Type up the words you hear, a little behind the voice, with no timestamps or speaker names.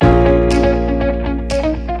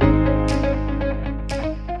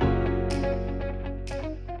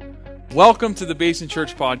Welcome to the Basin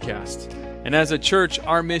Church Podcast. And as a church,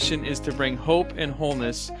 our mission is to bring hope and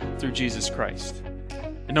wholeness through Jesus Christ.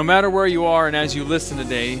 And no matter where you are and as you listen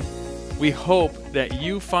today, we hope that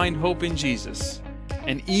you find hope in Jesus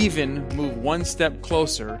and even move one step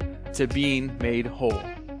closer to being made whole.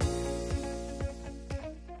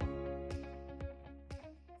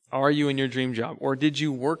 Are you in your dream job? Or did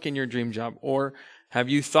you work in your dream job? Or have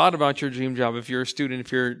you thought about your dream job if you're a student,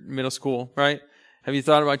 if you're middle school, right? Have you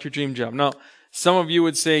thought about your dream job? Now, some of you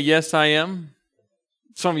would say, yes, I am.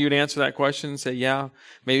 Some of you would answer that question and say, yeah.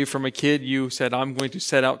 Maybe from a kid you said, I'm going to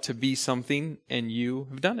set out to be something, and you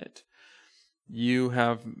have done it. You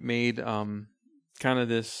have made kind of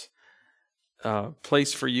this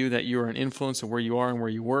place for you that you are an influence of where you are and where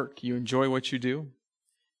you work. You enjoy what you do.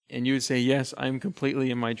 And you would say, yes, I'm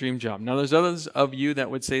completely in my dream job. Now, there's others of you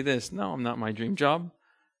that would say this, no, I'm not my dream job,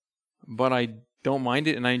 but I don't mind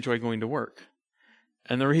it and I enjoy going to work.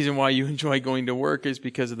 And the reason why you enjoy going to work is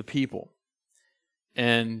because of the people.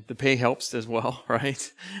 And the pay helps as well,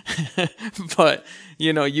 right? But,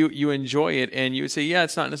 you enjoy it, and you would say, yeah,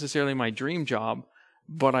 it's not necessarily my dream job,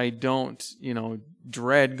 but I don't,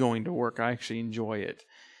 dread going to work. I actually enjoy it.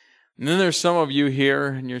 And then there's some of you here,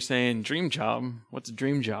 and you're saying, dream job? What's a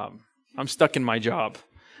dream job? I'm stuck in my job,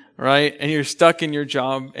 right? And you're stuck in your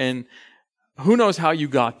job, and who knows how you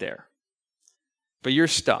got there? But you're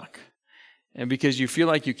stuck. And because you feel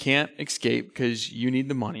like you can't escape because you need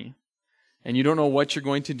the money, and you don't know what you're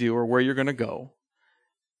going to do or where you're going to go,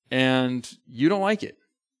 and you don't like it,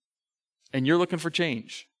 and you're looking for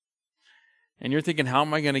change, and you're thinking, how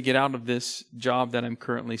am I going to get out of this job that I'm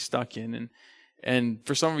currently stuck in? And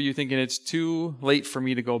for some of you thinking it's too late for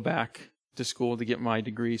me to go back to school to get my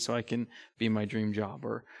degree so I can be my dream job,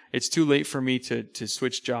 or it's too late for me to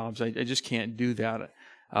switch jobs. I just can't do that.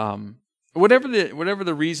 Whatever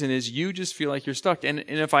the reason is, you just feel like you're stuck. And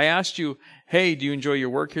if I asked you, hey, do you enjoy your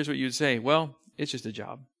work? Here's what you'd say. Well, it's just a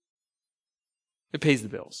job. It pays the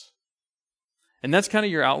bills. And that's kind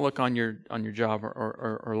of your outlook on your job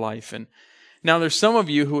or life. And now there's some of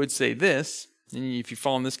you who would say this, and if you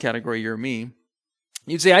fall in this category, you're me.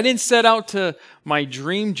 You'd say, I didn't set out to my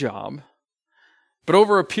dream job, but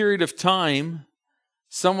over a period of time,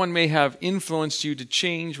 someone may have influenced you to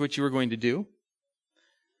change what you were going to do.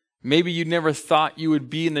 Maybe you never thought you would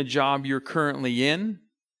be in the job you're currently in,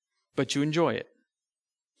 but you enjoy it.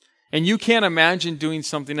 And you can't imagine doing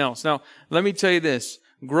something else. Now, let me tell you this.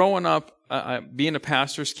 Growing up, being a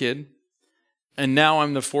pastor's kid, and now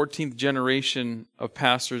I'm the 14th generation of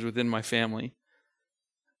pastors within my family,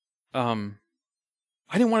 I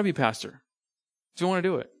didn't want to be a pastor. Didn't want to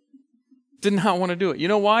do it. Did not want to do it. You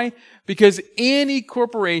know why? Because any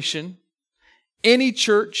corporation, any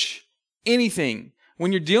church, anything,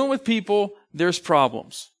 when you're dealing with people, there's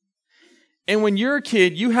problems. And when you're a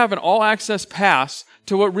kid, you have an all-access pass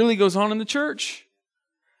to what really goes on in the church.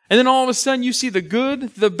 And then all of a sudden, you see the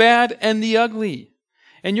good, the bad, and the ugly.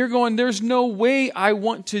 And you're going, there's no way I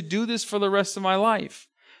want to do this for the rest of my life.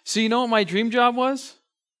 So you know what my dream job was?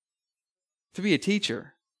 To be a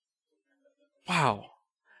teacher. Wow.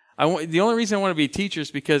 The only reason I want to be a teacher is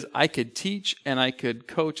because I could teach and I could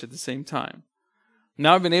coach at the same time.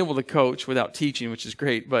 Now I've been able to coach without teaching, which is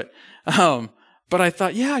great, but I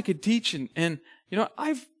thought, yeah, I could teach, and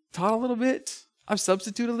I've taught a little bit, I've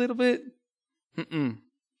substituted a little bit.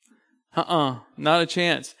 Not a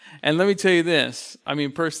chance. And let me tell you this,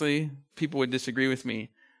 personally, people would disagree with me,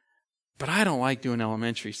 but I don't like doing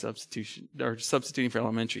elementary substitution, or substituting for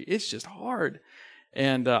elementary. It's just hard.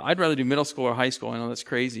 And I'd rather do middle school or high school. I know that's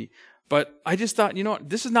crazy. But I just thought,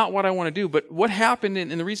 this is not what I want to do. But what happened,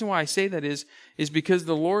 and the reason why I say that is because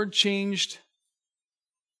the Lord changed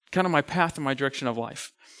kind of my path and my direction of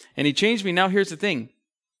life. And He changed me. Now here's the thing.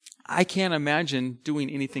 I can't imagine doing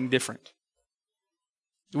anything different.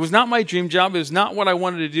 It was not my dream job. It was not what I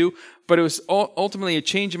wanted to do. But it was ultimately a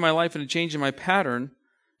change in my life and a change in my pattern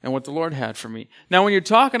and what the Lord had for me. Now when you're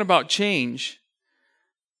talking about change,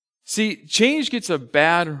 see, change gets a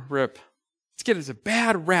bad rip. It's a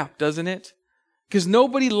bad rap, doesn't it? Because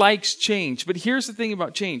nobody likes change. But here's the thing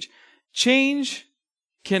about change. Change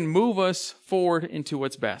can move us forward into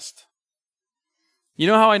what's best. You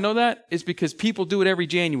know how I know that? It's because people do it every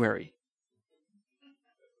January.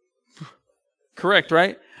 Correct,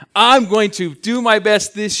 right? I'm going to do my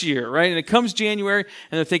best this year, right? And it comes January,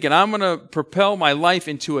 and they're thinking, I'm going to propel my life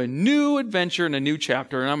into a new adventure and a new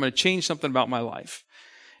chapter, and I'm going to change something about my life.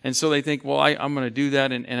 And so they think, well, I'm going to do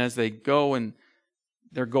that. And as they go, and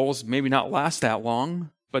their goals maybe not last that long,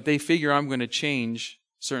 but they figure I'm going to change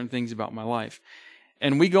certain things about my life.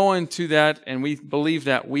 And we go into that, and we believe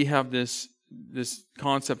that we have this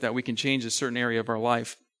concept that we can change a certain area of our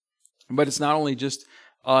life. But it's not only just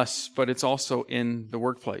us, but it's also in the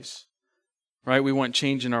workplace, right? We want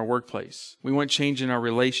change in our workplace. We want change in our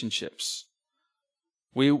relationships.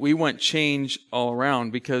 We want change all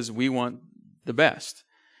around because we want the best.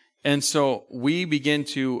 And so we begin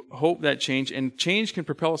to hope that change, and change can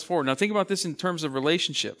propel us forward. Now think about this in terms of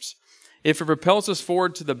relationships. If it propels us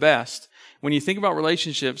forward to the best, when you think about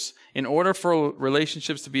relationships, in order for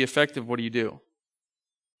relationships to be effective, what do?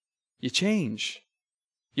 You change.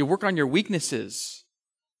 You work on your weaknesses,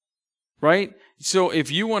 right? So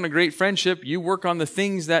if you want a great friendship, you work on the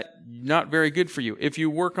things that are not very good for you. If you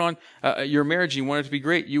work on your marriage, you want it to be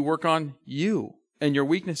great, you work on you and your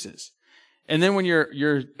weaknesses. And then when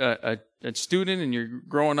you're a student and you're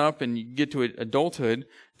growing up and you get to adulthood,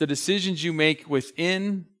 the decisions you make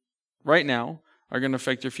within right now are going to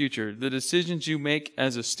affect your future. The decisions you make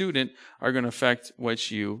as a student are going to affect what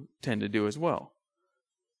you tend to do as well.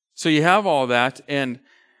 So you have all that, and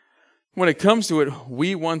when it comes to it,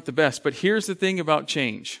 we want the best. But here's the thing about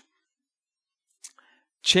change.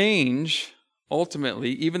 Change,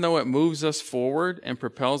 ultimately, even though it moves us forward and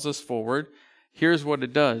propels us forward, here's what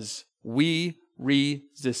it does. We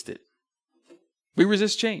resist it. We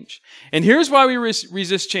resist change. And here's why we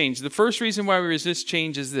resist change. The first reason why we resist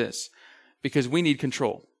change is this. Because we need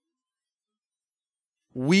control.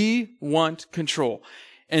 We want control.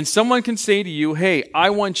 And someone can say to you, hey, I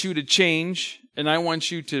want you to change, and I want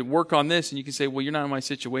you to work on this. And you can say, well, you're not in my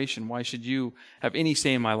situation. Why should you have any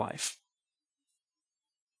say in my life?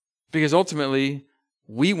 Because ultimately,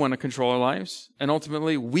 we want to control our lives. And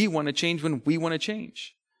ultimately, we want to change when we want to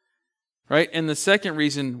change. Right? And the second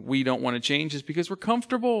reason we don't want to change is because we're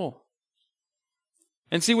comfortable.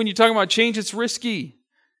 And see, when you talk about change, it's risky.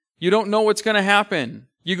 You don't know what's going to happen.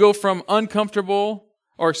 You go from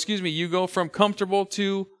you go from comfortable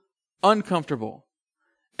to uncomfortable.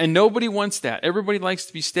 And nobody wants that. Everybody likes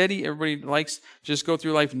to be steady. Everybody likes to just go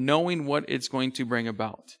through life knowing what it's going to bring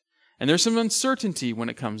about. And there's some uncertainty when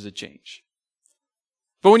it comes to change.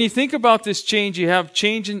 But when you think about this change, you have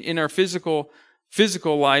change in our physical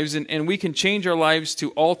lives, and we can change our lives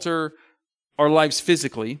to alter our lives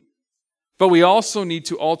physically. But we also need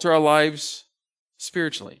to alter our lives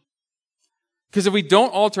spiritually. Because if we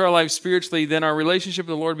don't alter our lives spiritually, then our relationship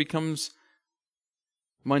with the Lord becomes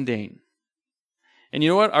mundane. And you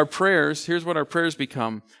know what? Here's what our prayers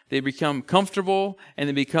become. They become comfortable and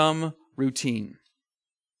they become routine.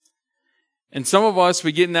 And some of us,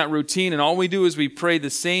 we get in that routine and all we do is we pray the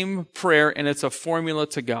same prayer and it's a formula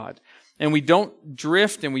to God. And we don't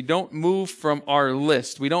drift and we don't move from our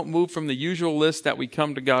list. We don't move from the usual list that we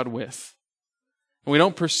come to God with. And we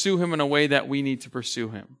don't pursue Him in a way that we need to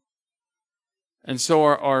pursue Him. And so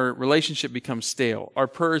our relationship becomes stale. Our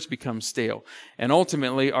prayers become stale. And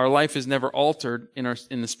ultimately, our life is never altered in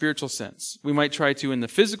the spiritual sense. We might try to in the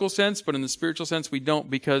physical sense, but in the spiritual sense, we don't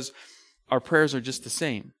because our prayers are just the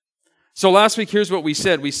same. So last week, here's what we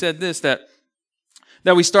said. We said this, that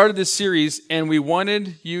we started this series and we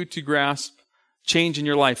wanted you to grasp change in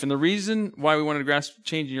your life. And the reason why we wanted to grasp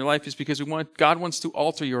change in your life is because God wants to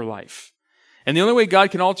alter your life. And the only way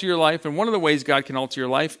God can alter your life, and one of the ways God can alter your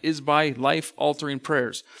life, is by life-altering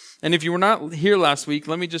prayers. And if you were not here last week,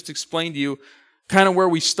 let me just explain to you kind of where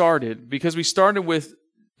we started. Because we started with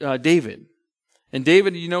David. And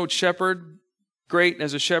David, shepherd, great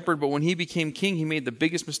as a shepherd, but when he became king, he made the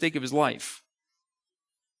biggest mistake of his life.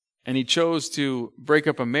 And he chose to break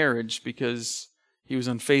up a marriage because he was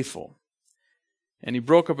unfaithful. And he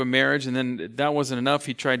broke up a marriage, and then that wasn't enough.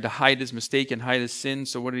 He tried to hide his mistake and hide his sin.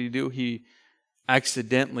 So what did he do? He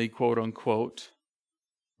accidentally, quote unquote,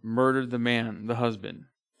 murdered the husband.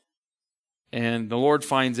 And the Lord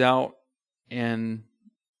finds out, and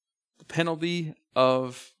the penalty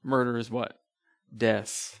of murder is what?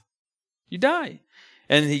 Death. You die.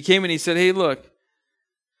 And he came and he said, hey, look,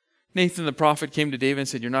 Nathan the prophet came to David and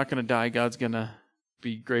said, you're not going to die. God's going to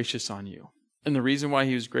be gracious on you. And the reason why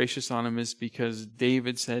he was gracious on him is because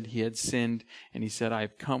David said he had sinned, and he said,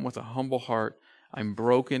 I've come with a humble heart. I'm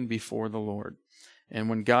broken before the Lord. And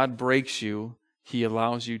when God breaks you, He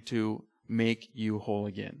allows you to make you whole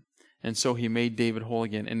again. And so He made David whole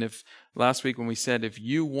again. And last week when we said, if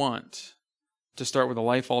you want to start with a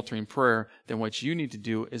life-altering prayer, then what you need to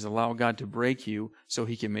do is allow God to break you so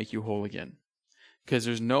He can make you whole again. Because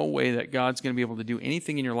there's no way that God's going to be able to do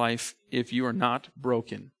anything in your life if you are not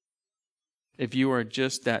broken. If you are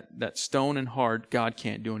just that stone and hard, God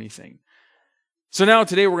can't do anything. So now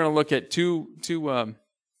today we're going to look at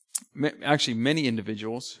many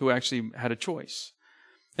individuals who actually had a choice.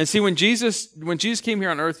 And see, when Jesus came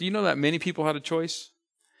here on earth, you know that many people had a choice?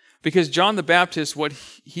 Because John the Baptist, what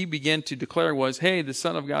he began to declare was, hey, the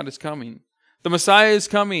Son of God is coming. The Messiah is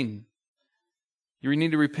coming. You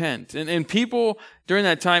need to repent. And people during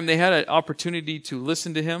that time, they had an opportunity to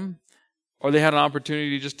listen to him, or they had an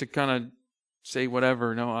opportunity just to kind of say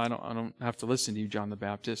whatever. No, I don't have to listen to you, John the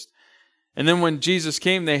Baptist. And then when Jesus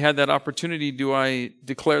came, they had that opportunity. Do I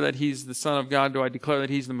declare that he's the Son of God? Do I declare that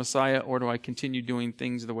he's the Messiah? Or do I continue doing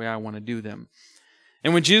things the way I want to do them?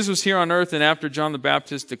 And when Jesus was here on earth, and after John the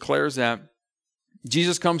Baptist declares that,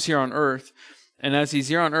 Jesus comes here on earth. And as he's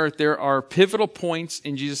here on earth, there are pivotal points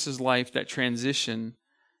in Jesus' life that transition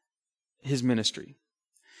his ministry.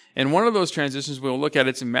 And one of those transitions we'll look at,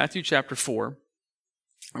 it's in Matthew chapter 4.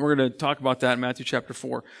 And we're going to talk about that in Matthew chapter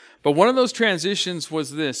 4. But one of those transitions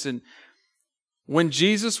was this. And when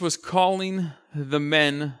Jesus was calling the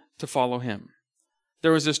men to follow him,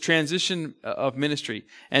 there was this transition of ministry.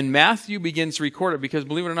 And Matthew begins to record it because,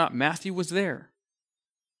 believe it or not, Matthew was there.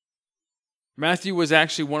 Matthew was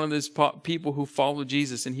actually one of those people who followed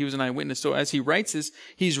Jesus, and he was an eyewitness. So as he writes this,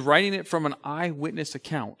 he's writing it from an eyewitness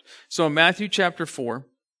account. So in Matthew chapter 4,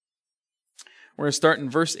 we're going to start in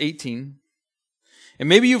verse 18. And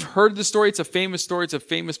maybe you've heard the story. It's a famous story. It's a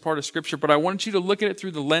famous part of Scripture. But I want you to look at it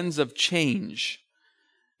through the lens of change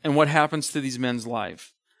and what happens to these men's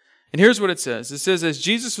life. And here's what it says. It says, as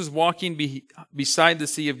Jesus was walking beside the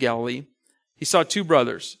Sea of Galilee, he saw two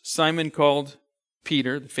brothers, Simon called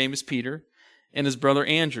Peter, the famous Peter, and his brother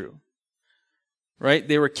Andrew. Right?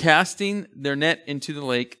 They were casting their net into the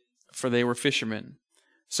lake, for they were fishermen.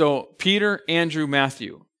 So Peter, Andrew,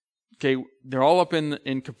 Matthew. Okay, they're all up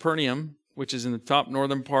in Capernaum, which is in the top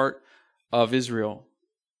northern part of Israel.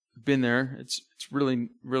 Been there. It's really,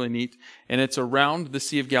 really neat. And it's around the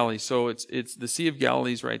Sea of Galilee. So it's the Sea of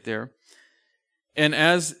Galilee's right there. And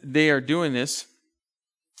as they are doing this,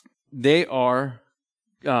 they are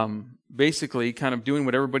basically kind of doing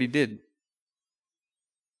what everybody did.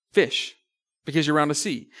 Fish. Because you're around a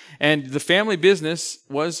sea. And the family business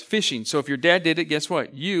was fishing. So if your dad did it, guess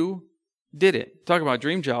what? You did it. Talk about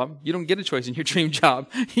dream job. You don't get a choice in your dream job.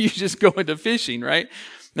 You just go into fishing, right?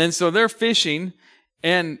 And so they're fishing,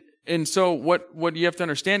 and so what you have to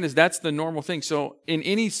understand is that's the normal thing. So in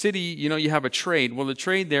any city, you have a trade. Well, the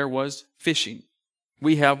trade there was fishing.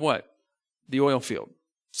 We have what? The oil field.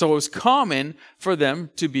 So it was common for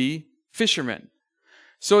them to be fishermen.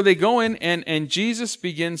 So they go in, and Jesus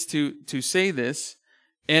begins to say this.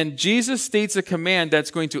 And Jesus states a command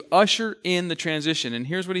that's going to usher in the transition. And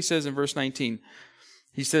here's what he says in verse 19.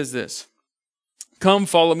 He says this. Come,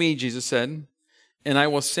 follow me, Jesus said, and I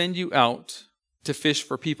will send you out to fish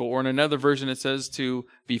for people. Or in another version, it says to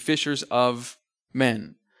be fishers of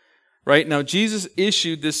men. Right? Now, Jesus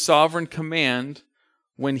issued this sovereign command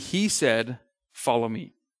when he said, follow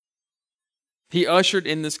me. He ushered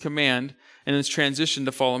in this command and this transition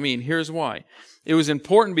to follow me. And here's why. It was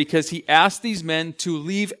important because he asked these men to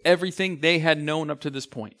leave everything they had known up to this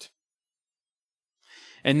point.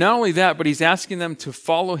 And not only that, but he's asking them to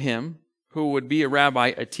follow him, who would be a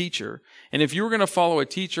rabbi, a teacher. And if you were going to follow a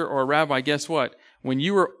teacher or a rabbi, guess what? When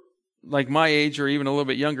you were like my age or even a little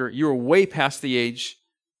bit younger, you were way past the age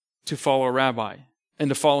to follow a rabbi and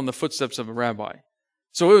to follow in the footsteps of a rabbi.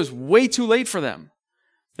 So it was way too late for them.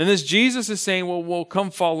 And this Jesus is saying, well, come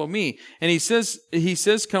follow me. And he says,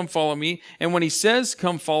 come follow me. And when he says,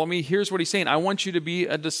 come follow me, here's what he's saying. I want you to be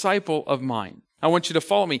a disciple of mine. I want you to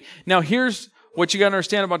follow me. Now, here's what you got to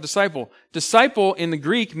understand about disciple. Disciple in the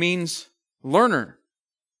Greek means learner.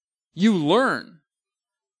 You learn.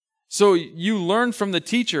 So you learn from the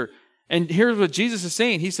teacher. And here's what Jesus is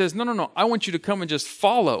saying. He says, no. I want you to come and just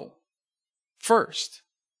follow first.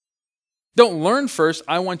 Don't learn first.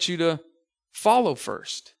 I want you to follow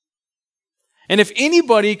first. And if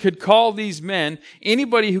anybody could call these men,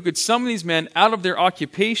 anybody who could summon these men out of their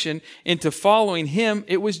occupation into following him,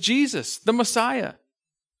 it was Jesus, the Messiah.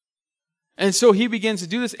 And so he begins to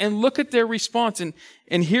do this. And look at their response.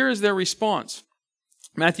 And here is their response.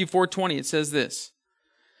 Matthew 4:20, it says this.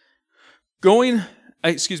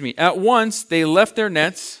 At once they left their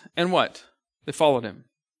nets and what? They followed him.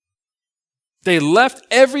 They left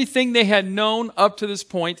everything they had known up to this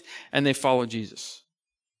point, and they followed Jesus.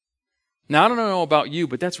 Now, I don't know about you,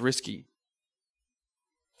 but that's risky.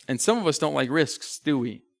 And some of us don't like risks, do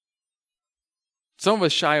we? Some of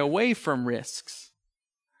us shy away from risks.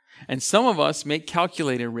 And some of us make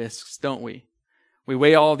calculated risks, don't we? We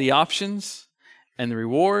weigh all the options and the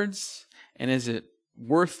rewards, and is it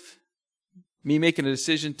worth me making a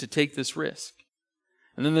decision to take this risk?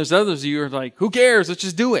 And then there's others of you who are like, who cares? Let's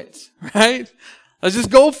just do it, right? Let's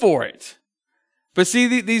just go for it. But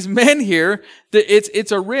see, these men here,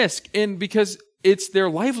 it's a risk, and because it's their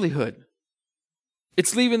livelihood.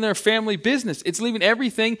 It's leaving their family business. It's leaving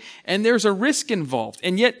everything, and there's a risk involved.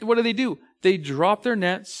 And yet, what do? They drop their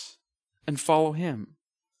nets, and follow him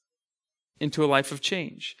into a life of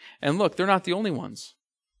change. And look, they're not the only ones.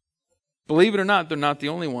 Believe it or not, they're not the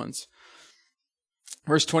only ones.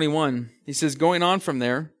 Verse 21, he says, going on from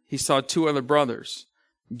there, he saw two other brothers,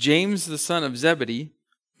 James the son of Zebedee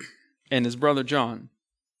and his brother John.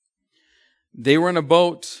 They were in a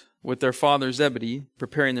boat with their father Zebedee,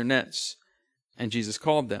 preparing their nets, and Jesus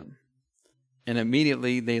called them. And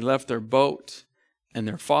immediately they left their boat and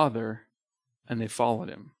their father, and they followed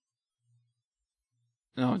him.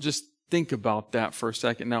 Now, just think about that for a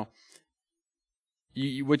second. Now,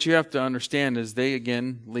 what you have to understand is they,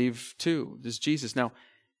 again, leave too. This is Jesus. Now,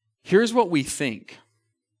 here's what we think.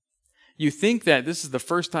 You think that this is the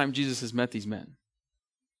first time Jesus has met these men.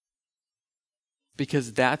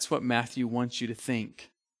 Because that's what Matthew wants you to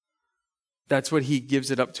think. That's what he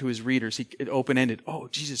gives it up to his readers. It open-ended. Oh,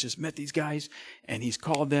 Jesus just met these guys, and he's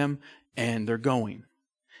called them, and they're going.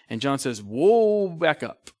 And John says, whoa, back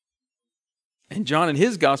up. And John in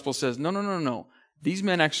his gospel says, no. These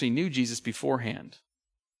men actually knew Jesus beforehand.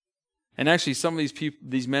 And actually, some of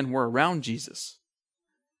these men were around Jesus.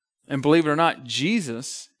 And believe it or not,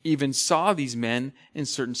 Jesus even saw these men in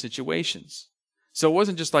certain situations. So it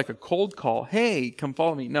wasn't just like a cold call, hey, come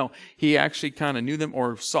follow me. No, he actually kind of knew them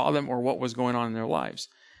or saw them or what was going on in their lives.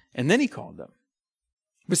 And then he called them.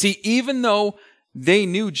 But see, even though they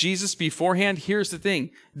knew Jesus beforehand, here's the thing.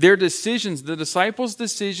 Their decisions, the disciples'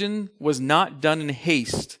 decision was not done in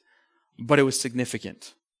haste, but it was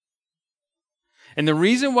significant. And the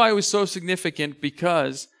reason why it was so significant,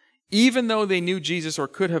 because even though they knew Jesus or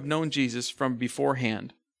could have known Jesus from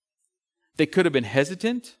beforehand, they could have been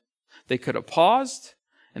hesitant, they could have paused,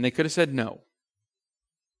 and they could have said no.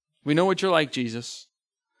 We know what you're like, Jesus.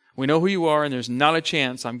 We know who you are, and there's not a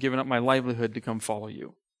chance I'm giving up my livelihood to come follow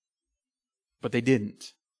you. But they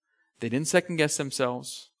didn't. They didn't second guess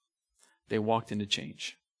themselves. They walked into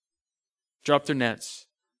change. Dropped their nets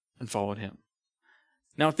and followed him.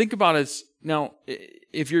 Now think about it. Now,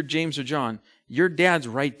 if you're James or John, your dad's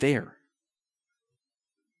right there.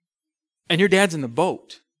 And your dad's in the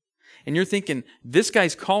boat. And you're thinking, this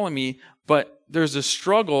guy's calling me, but there's a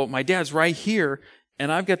struggle. My dad's right here,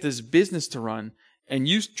 and I've got this business to run. And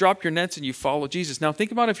you drop your nets and you follow Jesus. Now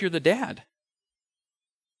think about if you're the dad.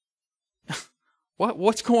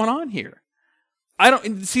 What's going on here? I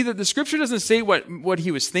don't see that the scripture doesn't say what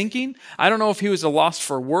he was thinking. I don't know if he was a loss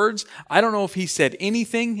for words. I don't know if he said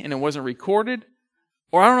anything and it wasn't recorded.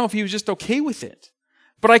 Or I don't know if he was just okay with it.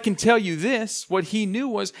 But I can tell you this, what he knew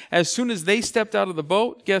was as soon as they stepped out of the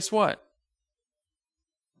boat, guess what?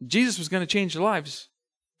 Jesus was going to change their lives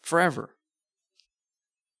forever.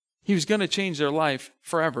 He was going to change their life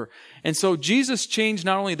forever. And so Jesus changed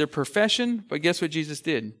not only their profession, but guess what Jesus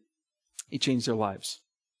did? He changed their lives.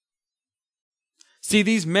 See,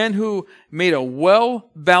 these men who made a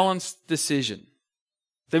well-balanced decision.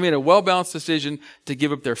 They made a well-balanced decision to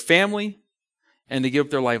give up their family and to give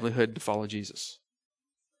up their livelihood to follow Jesus.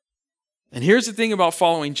 And here's the thing about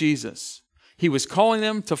following Jesus. He was calling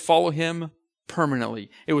them to follow him permanently.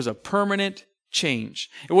 It was a permanent change.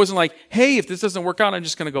 It wasn't like, hey, if this doesn't work out, I'm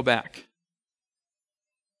just going to go back.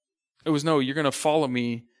 It was, no, you're going to follow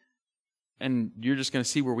me and you're just going to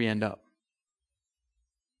see where we end up.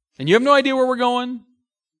 And you have no idea where we're going,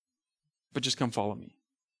 but just come follow me.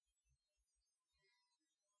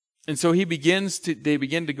 And so they begin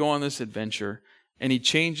to go on this adventure, and he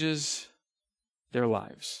changes their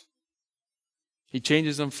lives. He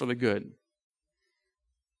changes them for the good.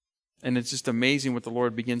 And it's just amazing what the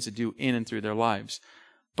Lord begins to do in and through their lives.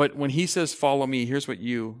 But when he says, follow me, here's what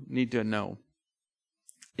you need to know.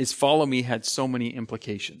 Is follow me had so many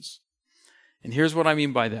implications. And here's what I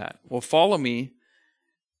mean by that. Well, follow me,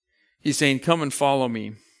 he's saying, come and follow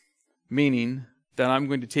me. Meaning that I'm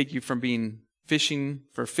going to take you from being fishing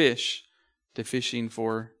for fish to fishing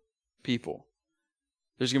for people.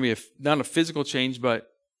 There's going to be not a physical change,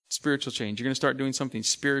 but spiritual change. You're going to start doing something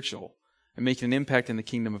spiritual and making an impact in the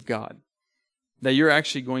kingdom of God. That you're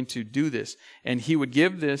actually going to do this. And he would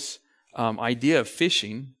give this idea of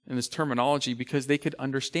fishing and this terminology because they could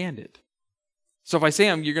understand it. So if I say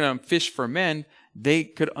you're going to fish for men, they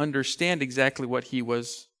could understand exactly what he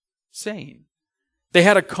was saying. They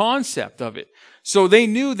had a concept of it. So they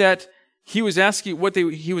knew that he was asking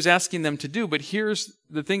he was asking them to do. But here's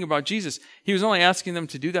the thing about Jesus. He was only asking them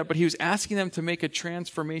to do that, but he was asking them to make a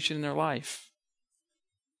transformation in their life.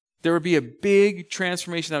 There would be a big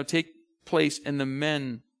transformation that would take place in the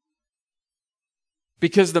men.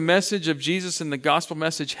 Because the message of Jesus and the gospel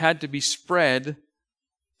message had to be spread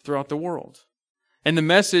throughout the world. And the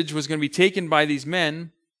message was going to be taken by these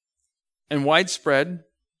men and widespread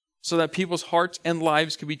so that people's hearts and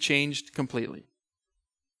lives could be changed completely.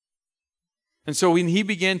 And so when he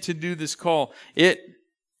began to do this call, it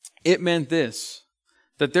meant this,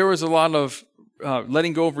 that there was a lot of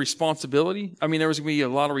letting go of responsibility. I mean, there was going to be a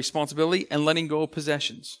lot of responsibility and letting go of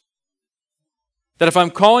possessions. That if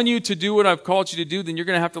I'm calling you to do what I've called you to do, then you're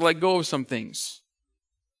going to have to let go of some things.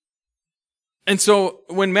 And so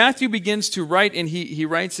when Matthew begins to write, and he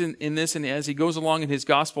writes in this, and as he goes along in his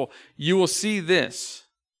gospel, you will see this,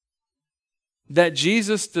 that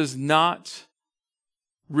Jesus does not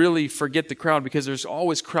really forget the crowd, because there's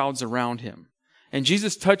always crowds around him. And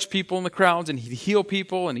Jesus touched people in the crowds, and he'd heal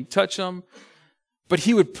people, and he'd touch them. But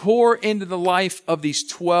he would pour into the life of these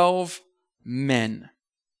 12 men.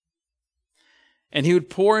 And he would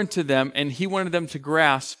pour into them, and he wanted them to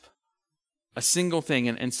grasp a single thing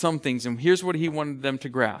and some things. And here's what he wanted them to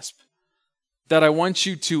grasp. That I want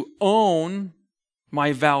you to own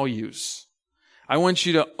my values. I want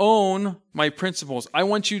you to own my principles. I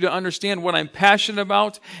want you to understand what I'm passionate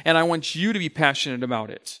about, and I want you to be passionate about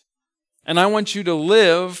it. And I want you to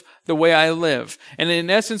live the way I live. And in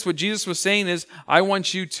essence, what Jesus was saying is, I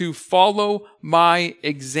want you to follow my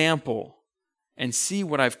example and see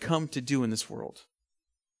what I've come to do in this world.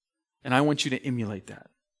 And I want you to emulate that.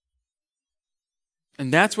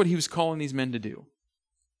 And that's what he was calling these men to do.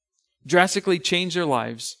 Drastically change their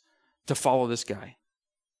lives to follow this guy.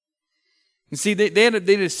 And see, they had a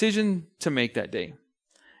decision to make that day.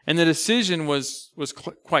 And the decision was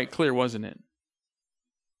quite clear, wasn't it?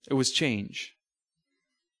 It was change.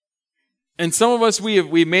 And some of us,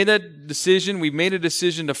 we made that decision. We made a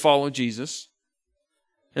decision to follow Jesus.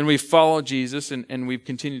 And we followed Jesus, and we've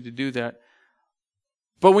continued to do that.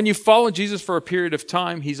 But when you follow Jesus for a period of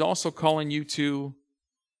time, he's also calling you to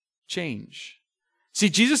change. See,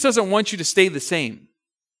 Jesus doesn't want you to stay the same.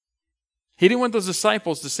 He didn't want those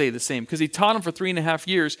disciples to stay the same, because he taught them for 3.5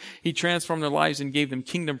 years. He transformed their lives and gave them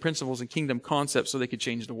kingdom principles and kingdom concepts so they could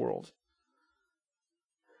change the world.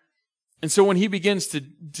 And so when he begins to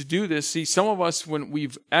do this, see, some of us, when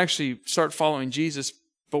we've actually start following Jesus,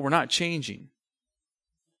 but we're not changing.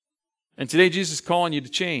 And today Jesus is calling you to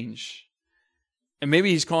change. And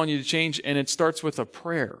maybe he's calling you to change, and it starts with a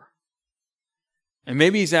prayer. And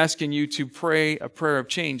maybe he's asking you to pray a prayer of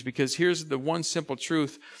change, because here's the one simple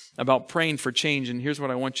truth about praying for change, and here's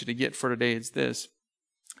what I want you to get for today. It's this.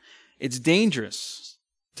 It's dangerous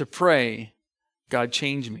to pray, God,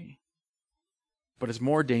 change me. But it's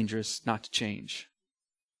more dangerous not to change.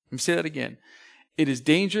 Let me say that again. It is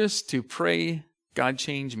dangerous to pray, God,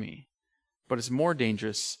 change me. But it's more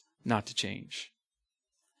dangerous not to change.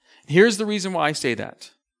 Here's the reason why I say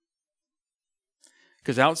that.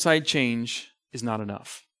 Because outside change is not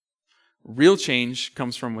enough. Real change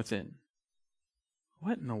comes from within.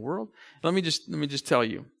 What in the world? Let me just tell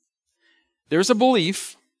you. There's a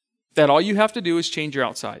belief that all you have to do is change your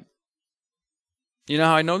outside. You know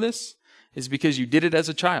how I know this? It's because you did it as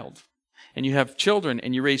a child. And you have children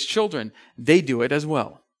and you raise children. They do it as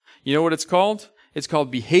well. You know what it's called? It's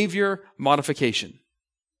called behavior modification.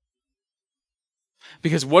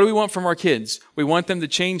 Because what do we want from our kids? We want them to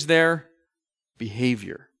change their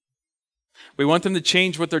behavior. We want them to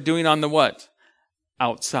change what they're doing on the what?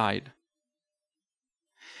 Outside.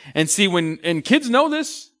 And see, and kids know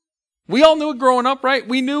this. We all knew it growing up, right?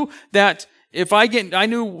 We knew that if I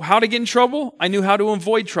knew how to get in trouble, I knew how to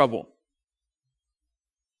avoid trouble.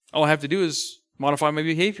 All I have to do is modify my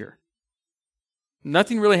behavior.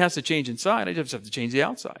 Nothing really has to change inside. I just have to change the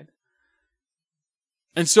outside.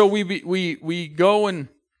 And so we go, and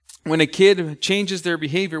when a kid changes their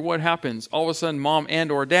behavior, what happens? All of a sudden, mom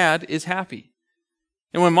and or dad is happy.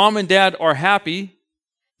 And when mom and dad are happy,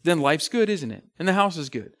 then life's good, isn't it? And the house is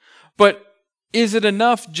good. But is it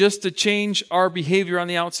enough just to change our behavior on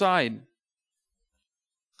the outside?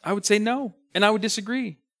 I would say no, and I would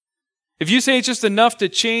disagree. If you say it's just enough to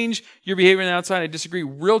change your behavior on the outside, I disagree.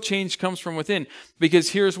 Real change comes from within.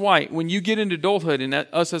 Because here's why. When you get into adulthood, and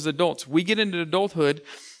us as adults, we get into adulthood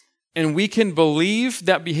and we can believe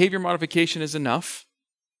that behavior modification is enough.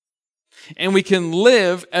 And we can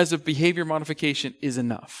live as if behavior modification is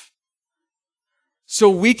enough. So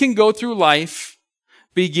we can go through life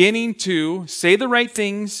beginning to say the right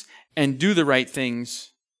things and do the right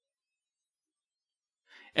things.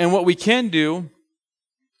 And what we can do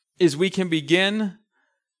is we can begin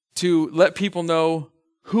to let people know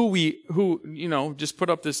just put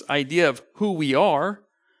up this idea of who we are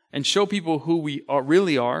and show people who we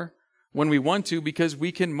really are when we want to, because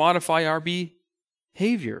we can modify our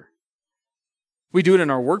behavior. We do it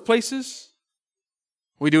in our workplaces.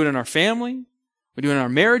 We do it in our family. We do it in our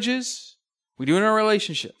marriages. We do it in our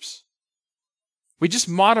relationships. We just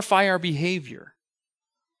modify our behavior.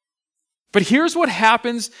 But here's what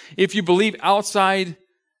happens if you believe outside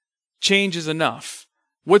change is enough.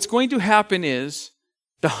 What's going to happen is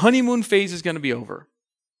the honeymoon phase is going to be over.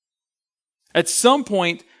 At some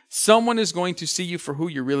point, someone is going to see you for who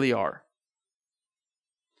you really are.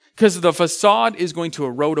 Because the facade is going to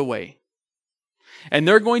erode away. And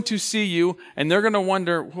they're going to see you and they're going to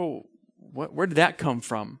wonder, whoa, where did that come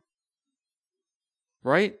from?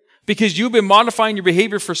 Right? Because you've been modifying your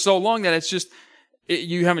behavior for so long that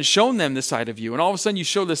you haven't shown them this side of you. And all of a sudden you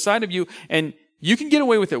show this side of you and you can get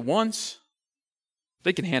away with it once.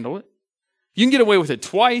 They can handle it. You can get away with it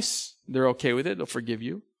twice. They're okay with it. They'll forgive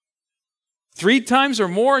you. 3 times or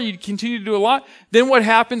more, you continue to do a lot. Then what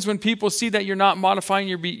happens when people see that you're not modifying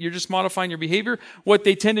you're just modifying your behavior? What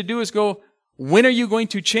they tend to do is go, when are you going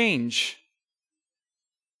to change?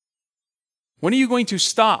 When are you going to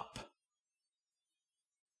stop?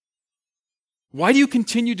 Why do you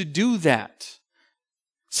continue to do that?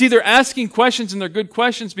 See, they're asking questions and they're good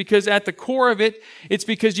questions because at the core of it, it's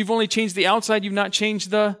because you've only changed the outside, you've not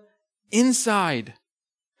changed the inside.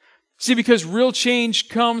 See, because real change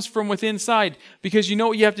comes from within inside. Because you know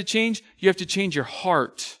what you have to change? You have to change your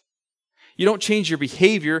heart. You don't change your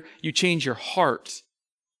behavior, you change your heart.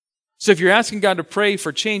 So if you're asking God to pray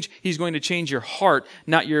for change, He's going to change your heart,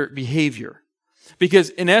 not your behavior. Because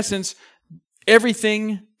in essence,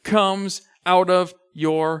 everything comes out of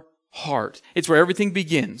your heart. It's where everything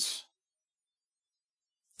begins.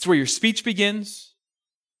 It's where your speech begins,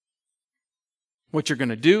 what you're going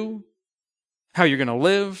to do, how you're going to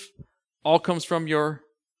live, all comes from your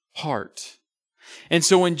heart. And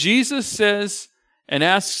so when Jesus says and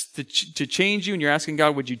asks to change you, and you're asking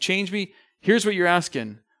God, would you change me? Here's what you're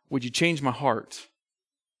asking. Would you change my heart?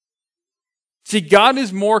 See, God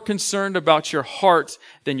is more concerned about your heart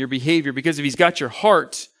than your behavior, because if He's got your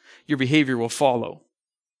heart, your behavior will follow.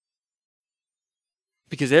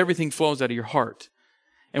 Because everything flows out of your heart.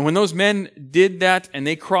 And when those men did that and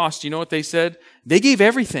they crossed, you know what they said? They gave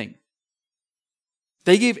everything.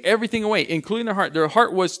 They gave everything away, including their heart. Their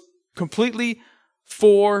heart was completely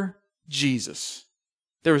for Jesus.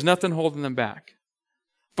 There was nothing holding them back.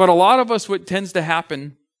 But a lot of us, what tends to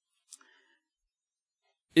happen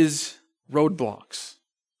is roadblocks.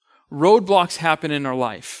 Roadblocks happen in our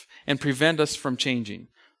life and prevent us from changing.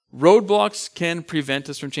 Roadblocks can prevent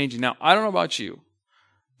us from changing. Now, I don't know about you,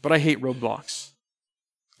 but I hate roadblocks.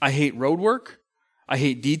 I hate road work. I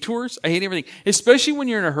hate detours. I hate everything, especially when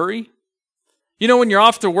you're in a hurry. You know, when you're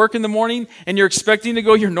off to work in the morning and you're expecting to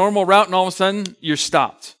go your normal route and all of a sudden you're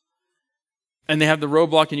stopped. And they have the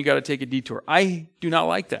roadblock and you got to take a detour. I do not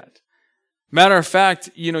like that. Matter of fact,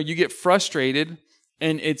 you get frustrated,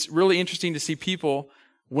 and it's really interesting to see people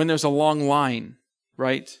when there's a long line,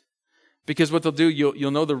 right? Because what they'll do, you'll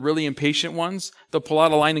know the really impatient ones, they'll pull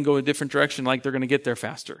out a line and go a different direction like they're going to get there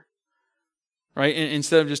faster. Right? And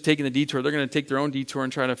instead of just taking the detour, they're going to take their own detour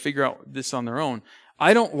and try to figure out this on their own.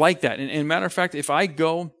 I don't like that. And matter of fact, if I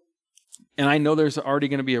go and I know there's already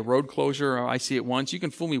going to be a road closure, or I see it once, you can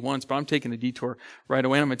fool me once, but I'm taking the detour right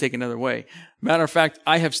away and I'm going to take another way. Matter of fact,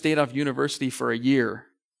 I have stayed off university for a year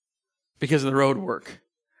because of the road work.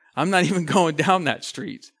 I'm not even going down that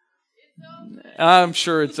street. I'm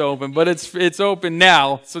sure it's open, but it's open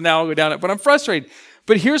now. So now I'll go down it. But I'm frustrated.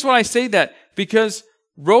 But here's why I say that. Because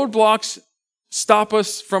roadblocks stop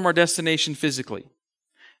us from our destination physically.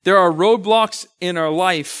 There are roadblocks in our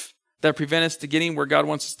life that prevent us to getting where God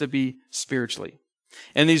wants us to be spiritually.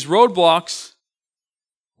 And these roadblocks,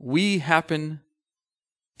 we happen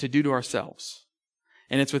to do to ourselves.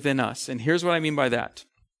 And it's within us. And here's what I mean by that.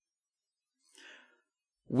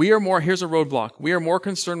 Here's a roadblock. We are more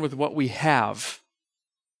concerned with what we have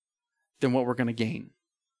than what we're going to gain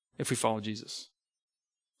if we follow Jesus.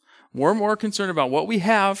 We're more concerned about what we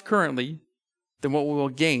have currently than what we will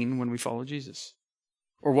gain when we follow Jesus,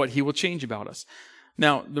 or what He will change about us.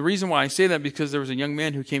 Now, the reason why I say that is because there was a young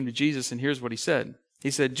man who came to Jesus, and here's what he said. He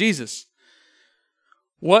said, Jesus,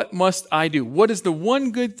 what must I do? What is the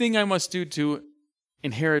one good thing I must do to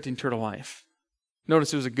inherit eternal life?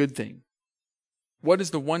 Notice it was a good thing. What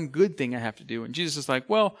is the one good thing I have to do? And Jesus is like,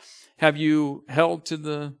 well, have you held to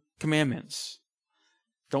the commandments?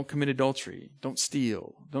 Don't commit adultery. Don't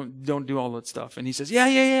steal. Don't do all that stuff. And he says, yeah,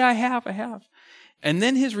 I have. And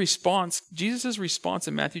then his response, Jesus' response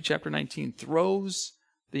in Matthew chapter 19 throws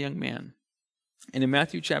the young man. And in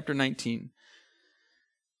Matthew chapter 19,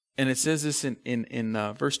 and it says this in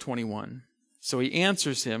verse 21. So he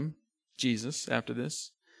answers him, Jesus, after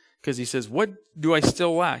this, because he says, what do I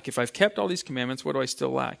still lack? If I've kept all these commandments, what do I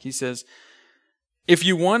still lack? He says, if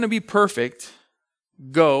you want to be perfect,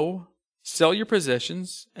 go, sell your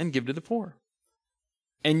possessions, and give to the poor.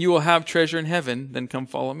 And you will have treasure in heaven, then come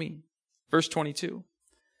follow me. Verse 22.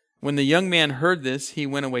 When the young man heard this, he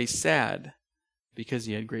went away sad because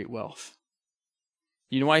he had great wealth.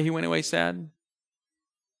 You know why he went away sad?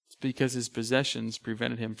 It's because his possessions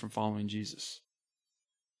prevented him from following Jesus.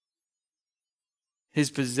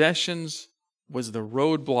 His possessions was the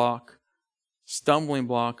roadblock, stumbling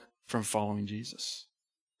block from following Jesus.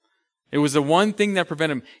 It was the one thing that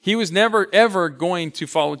prevented him. He was never, ever going to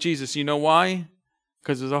follow Jesus. You know why?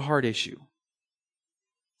 Because it was a heart issue.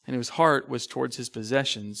 And his heart was towards his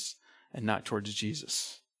possessions and not towards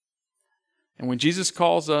Jesus. And when Jesus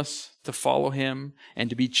calls us to follow him and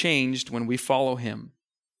to be changed when we follow him,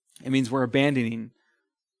 it means we're abandoning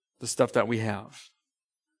the stuff that we have.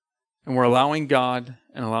 And we're allowing God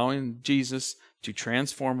and allowing Jesus to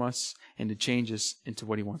transform us and to change us into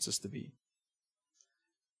what he wants us to be.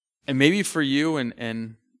 And maybe for you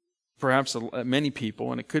and perhaps many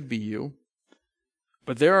people, and it could be you,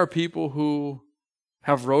 but there are people who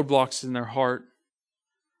have roadblocks in their heart,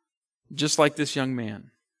 just like this young man.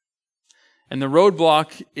 And the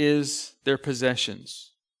roadblock is their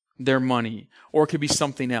possessions, their money, or it could be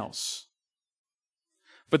something else.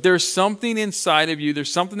 But there's something inside of you,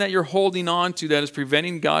 there's something that you're holding on to that is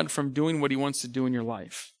preventing God from doing what he wants to do in your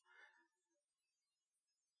life.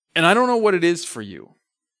 And I don't know what it is for you.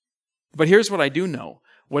 But here's what I do know.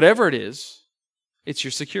 Whatever it is, it's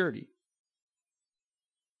your security.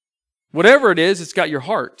 Whatever it is, it's got your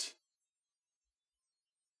heart.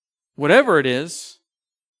 Whatever it is,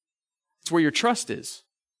 it's where your trust is.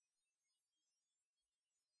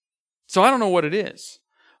 So I don't know what it is.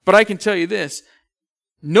 But I can tell you this.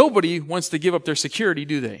 Nobody wants to give up their security,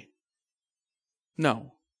 do they?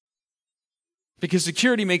 No. Because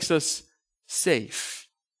security makes us safe.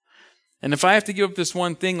 And if I have to give up this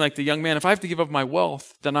one thing like the young man, if I have to give up my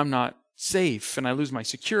wealth, then I'm not safe and I lose my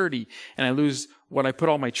security and I lose what I put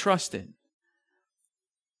all my trust in.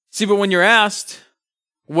 See, but when you're asked,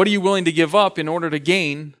 what are you willing to give up in order to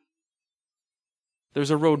gain?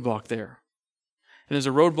 There's a roadblock there. And there's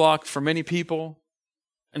a roadblock for many people,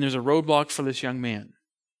 and there's a roadblock for this young man.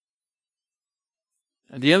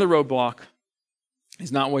 And the other roadblock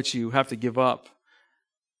is not what you have to give up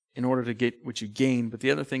in order to get what you gain, but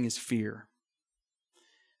the other thing is fear.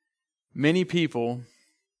 Many people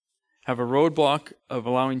have a roadblock of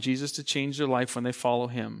allowing Jesus to change their life when they follow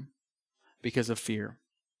him because of fear.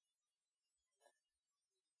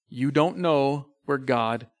 You don't know where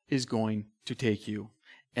God is going to take you.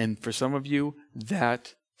 And for some of you,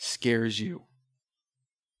 that scares you.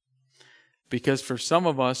 Because for some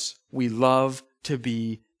of us, we love to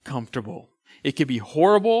be comfortable. It could be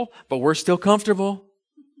horrible, but we're still comfortable.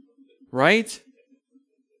 Right?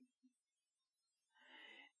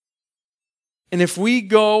 And if we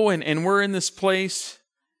go and we're in this place,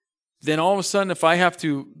 then all of a sudden, if I have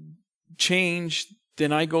to change,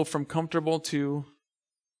 then I go from comfortable to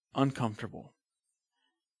uncomfortable.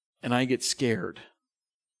 And I get scared.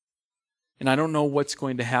 And I don't know what's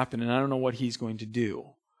going to happen, and I don't know what he's going to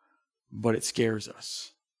do. But it scares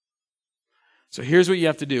us. So here's what you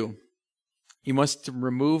have to do. You must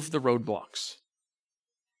remove the roadblocks.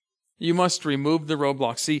 You must remove the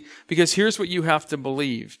roadblocks. See, because here's what you have to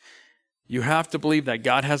believe. You have to believe that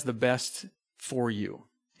God has the best for you.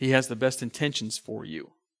 He has the best intentions for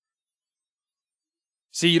you.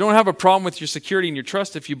 See, you don't have a problem with your security and your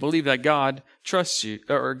trust if you believe that God trusts you,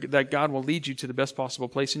 or that God will lead you to the best possible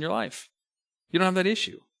place in your life. You don't have that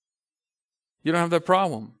issue. You don't have that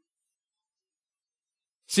problem.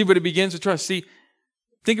 See, but it begins with trust. See,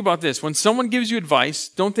 think about this. When someone gives you advice,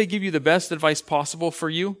 don't they give you the best advice possible for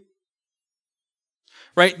you?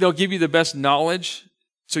 Right? They'll give you the best knowledge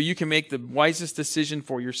so you can make the wisest decision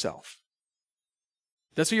for yourself.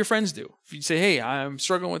 That's what your friends do. If you say, hey, I'm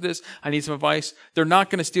struggling with this, I need some advice, they're not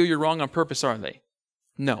going to steer you wrong on purpose, are they?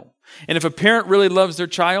 No. And if a parent really loves their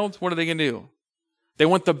child, what are they going to do? They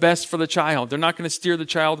want the best for the child. They're not going to steer the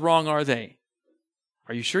child wrong, are they?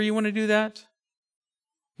 Are you sure you want to do that?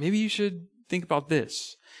 Maybe you should think about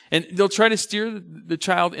this. And they'll try to steer the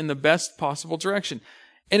child in the best possible direction.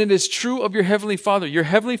 And it is true of your Heavenly Father. Your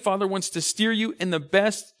Heavenly Father wants to steer you in the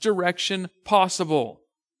best direction possible.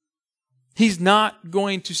 He's not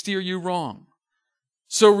going to steer you wrong.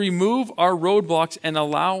 So remove our roadblocks and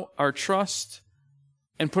allow our trust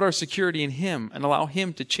and put our security in Him and allow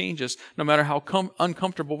Him to change us no matter how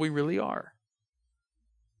uncomfortable we really are.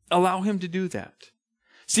 Allow Him to do that.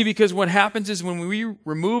 See, because what happens is when we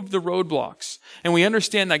remove the roadblocks and we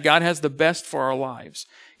understand that God has the best for our lives,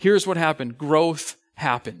 here's what happened. Growth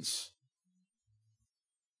happens.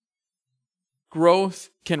 Growth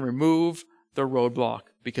can remove the roadblock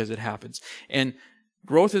because it happens. And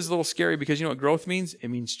growth is a little scary because you know what growth means? It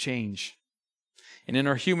means change. And in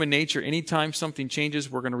our human nature, anytime something changes,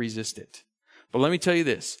 we're going to resist it. But let me tell you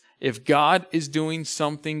this. If God is doing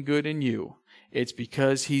something good in you, it's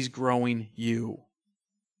because He's growing you.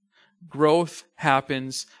 Growth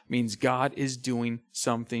happens means God is doing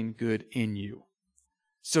something good in you.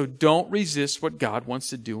 So don't resist what God wants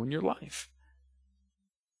to do in your life.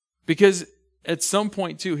 Because at some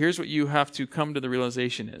point too, here's what you have to come to the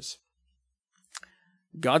realization is,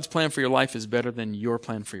 God's plan for your life is better than your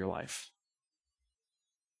plan for your life.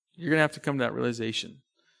 You're going to have to come to that realization.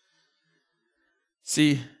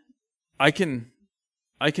 See, I can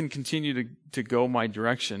continue to go my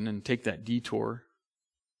direction and take that detour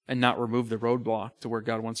and not remove the roadblock to where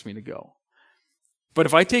God wants me to go. But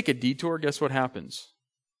if I take a detour, guess what happens?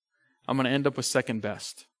 I'm going to end up with second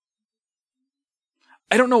best.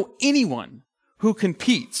 I don't know anyone who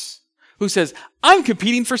competes, who says, I'm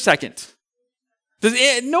competing for second.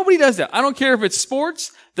 Nobody does that. I don't care if it's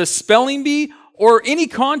sports, the spelling bee, or any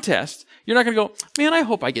contest. You're not going to go, man, I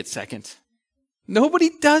hope I get second.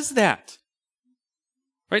 Nobody does that.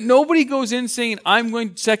 Right? Nobody goes in saying, I'm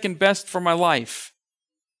going second best for my life.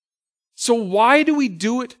 So why do we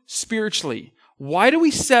do it spiritually? Why do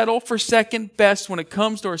we settle for second best when it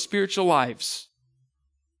comes to our spiritual lives?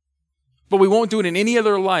 But we won't do it in any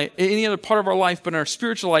other part of our life, but in our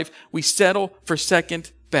spiritual life, we settle for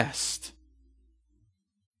second best.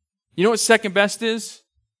 You know what second best is?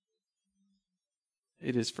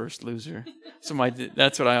 It is first loser.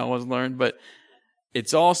 That's what I always learned, but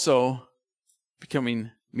it's also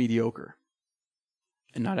becoming mediocre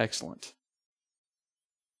and not excellent.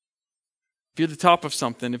 If you're the top of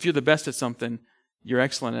something, if you're the best at something, you're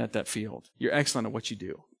excellent at that field. You're excellent at what you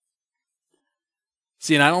do.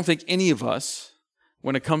 See, and I don't think any of us,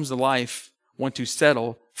 when it comes to life, want to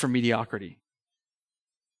settle for mediocrity.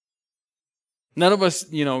 None of us,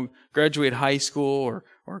 graduate high school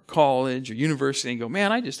or college or university and go,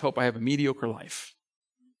 man, I just hope I have a mediocre life.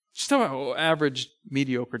 Just have an average,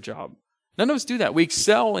 mediocre job. None of us do that. We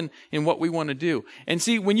excel in what we want to do. And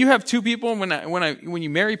see, when you have two people, when you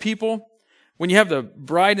marry people, when you have the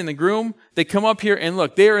bride and the groom, they come up here and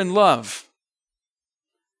look, they're in love.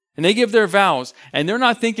 And they give their vows. And they're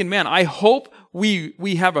not thinking, man, I hope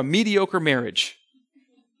we have a mediocre marriage.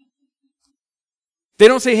 They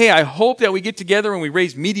don't say, hey, I hope that we get together and we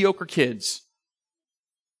raise mediocre kids.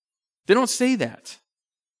 They don't say that.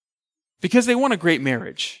 Because they want a great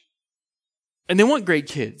marriage. And they want great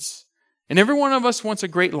kids. And every one of us wants a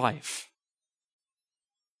great life.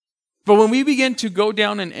 But when we begin to go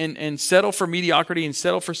down and settle for mediocrity and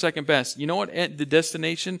settle for second best, you know what? At the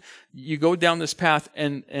destination, you go down this path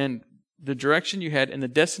and the direction you head and the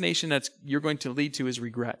destination you're going to lead to is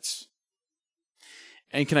regrets.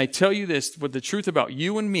 And can I tell you this, what the truth about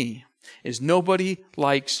you and me is nobody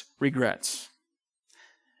likes regrets.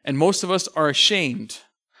 And most of us are ashamed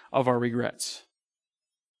of our regrets.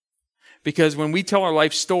 Because when we tell our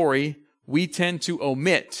life story, we tend to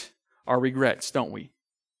omit our regrets, don't we?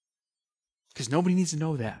 Because nobody needs to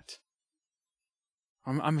know that.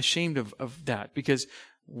 I'm ashamed of that because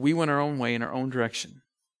we went our own way in our own direction.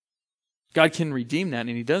 God can redeem that, and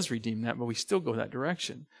He does redeem that, but we still go that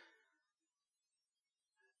direction.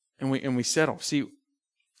 And we settle. See,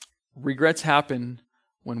 regrets happen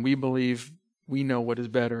when we believe we know what is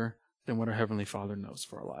better than what our Heavenly Father knows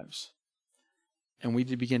for our lives. And we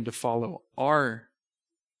begin to follow our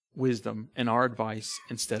wisdom and our advice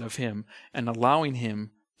instead of Him and allowing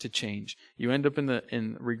Him to change. You end up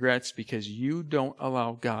in regrets because you don't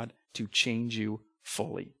allow God to change you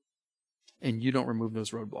fully. And you don't remove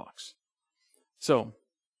those roadblocks. So,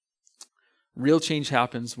 real change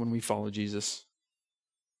happens when we follow Jesus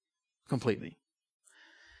completely.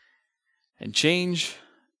 And change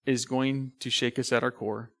is going to shake us at our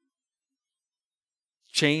core.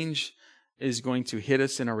 Change is going to hit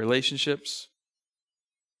us in our relationships.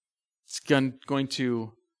 It's going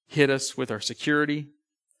to hit us with our security.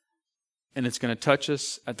 And it's going to touch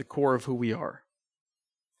us at the core of who we are.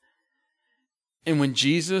 And when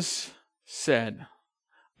Jesus said,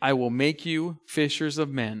 I will make you fishers of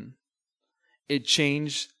men, it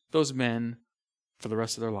changed those men for the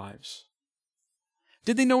rest of their lives.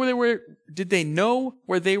 Did they know where they were? Did they know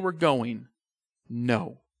where they were going?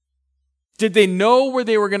 No. Did they know where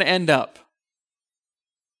they were going to end up?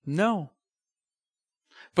 No.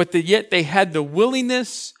 But yet they had the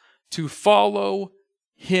willingness to follow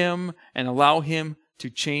Him and allow Him to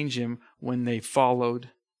change Him when they followed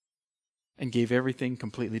and gave everything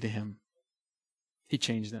completely to Him. He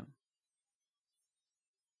changed them.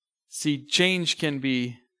 See, change can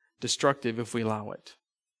be destructive if we allow it.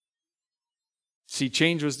 See,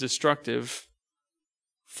 change was destructive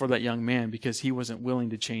for that young man because he wasn't willing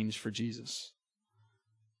to change for Jesus.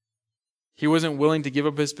 He wasn't willing to give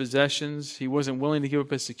up his possessions. He wasn't willing to give up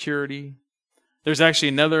his security. There's actually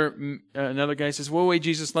another guy who says, well, wait,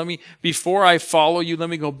 Jesus, before I follow you, let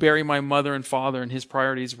me go bury my mother and father. And his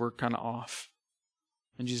priorities were kind of off.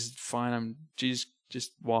 And Jesus, fine, Jesus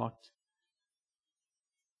just walked.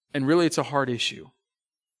 And really, it's a heart issue.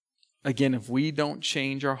 Again, if we don't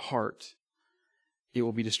change our heart, it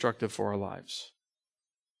will be destructive for our lives.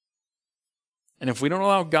 And if we don't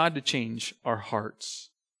allow God to change our hearts,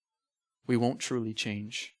 we won't truly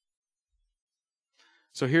change.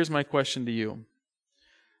 So here's my question to you.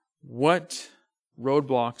 What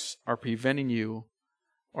roadblocks are preventing you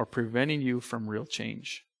from real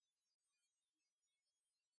change?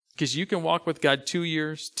 Because you can walk with God 2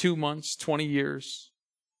 years, 2 months, 20 years,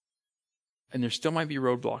 and there still might be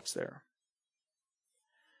roadblocks there.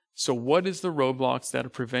 So what is the roadblocks that are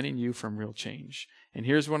preventing you from real change? And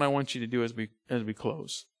here's what I want you to do as we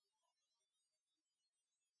close.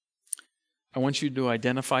 I want you to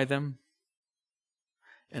identify them,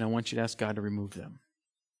 and I want you to ask God to remove them.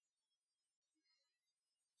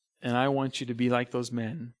 And I want you to be like those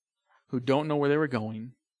men who don't know where they were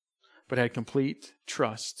going, but had complete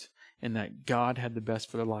trust in that God had the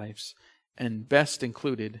best for their lives, and best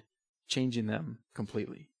included changing them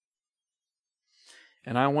completely.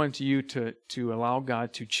 And I want you to allow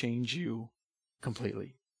God to change you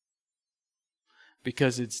completely.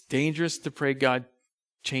 Because it's dangerous to pray, God,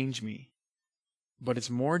 change me. But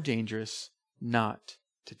it's more dangerous not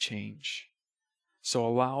to change. So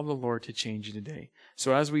allow the Lord to change you today.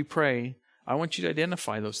 So as we pray, I want you to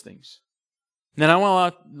identify those things. And then I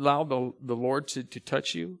want to allow the Lord to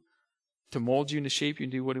touch you, to mold you and to shape you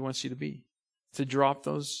and do what He wants you to be. To drop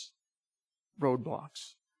those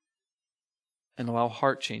roadblocks. And allow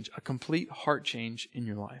heart change, a complete heart change in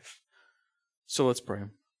your life. So let's pray.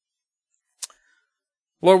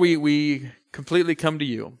 Lord, we completely come to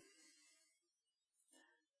you.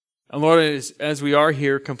 And Lord, as we are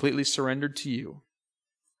here, completely surrendered to you.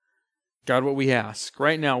 God, what we ask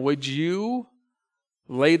right now, would you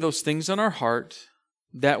lay those things on our heart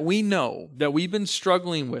that we know, that we've been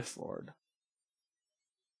struggling with, Lord?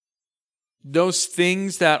 Those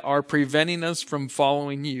things that are preventing us from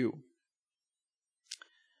following you.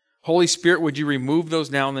 Holy Spirit, would you remove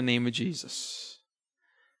those now in the name of Jesus?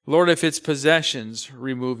 Lord, if it's possessions,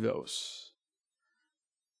 remove those.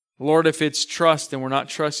 Lord, if it's trust and we're not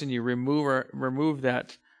trusting you, remove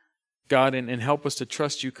that, God, and help us to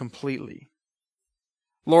trust you completely.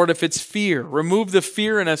 Lord, if it's fear, remove the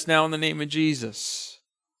fear in us now in the name of Jesus.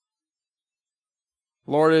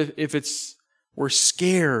 Lord, if we're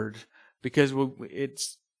scared because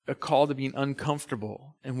it's a call to being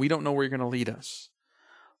uncomfortable and we don't know where you're going to lead us.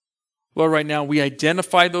 Lord, right now we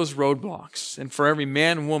identify those roadblocks. And for every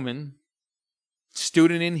man, woman,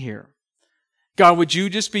 student in here, God, would you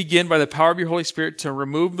just begin by the power of your Holy Spirit to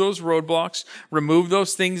remove those roadblocks, remove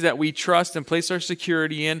those things that we trust and place our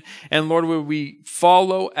security in. And Lord, would we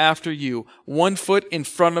follow after you, one foot in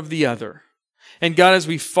front of the other. And God, as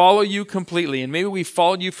we follow you completely, and maybe we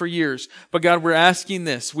followed you for years, but God, we're asking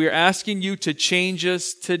this. We're asking you to change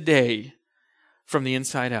us today from the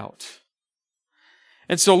inside out.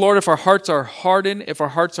 And so, Lord, if our hearts are hardened, if our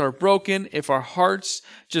hearts are broken, if our hearts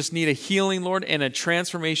just need a healing, Lord, and a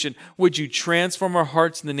transformation, would you transform our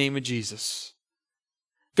hearts in the name of Jesus?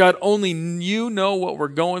 God, only you know what we're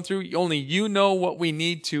going through. Only you know what we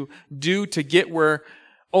need to do to get where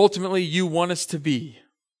ultimately you want us to be.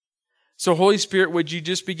 So, Holy Spirit, would you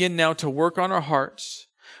just begin now to work on our hearts?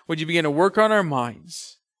 Would you begin to work on our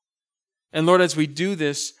minds? And Lord, as we do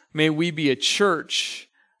this, may we be a church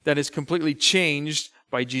that is completely changed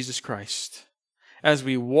by Jesus Christ as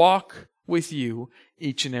we walk with you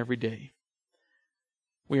each and every day.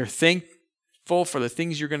 We are thankful for the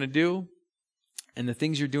things you're going to do and the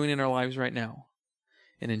things you're doing in our lives right now.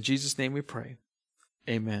 And in Jesus' name we pray.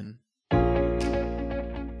 Amen.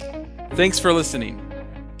 Thanks for listening.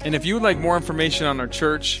 And if you would like more information on our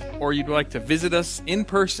church or you'd like to visit us in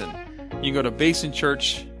person, you can go to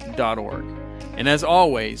basinchurch.org. And as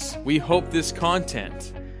always, we hope this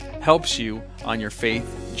content helps you on your faith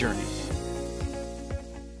journey.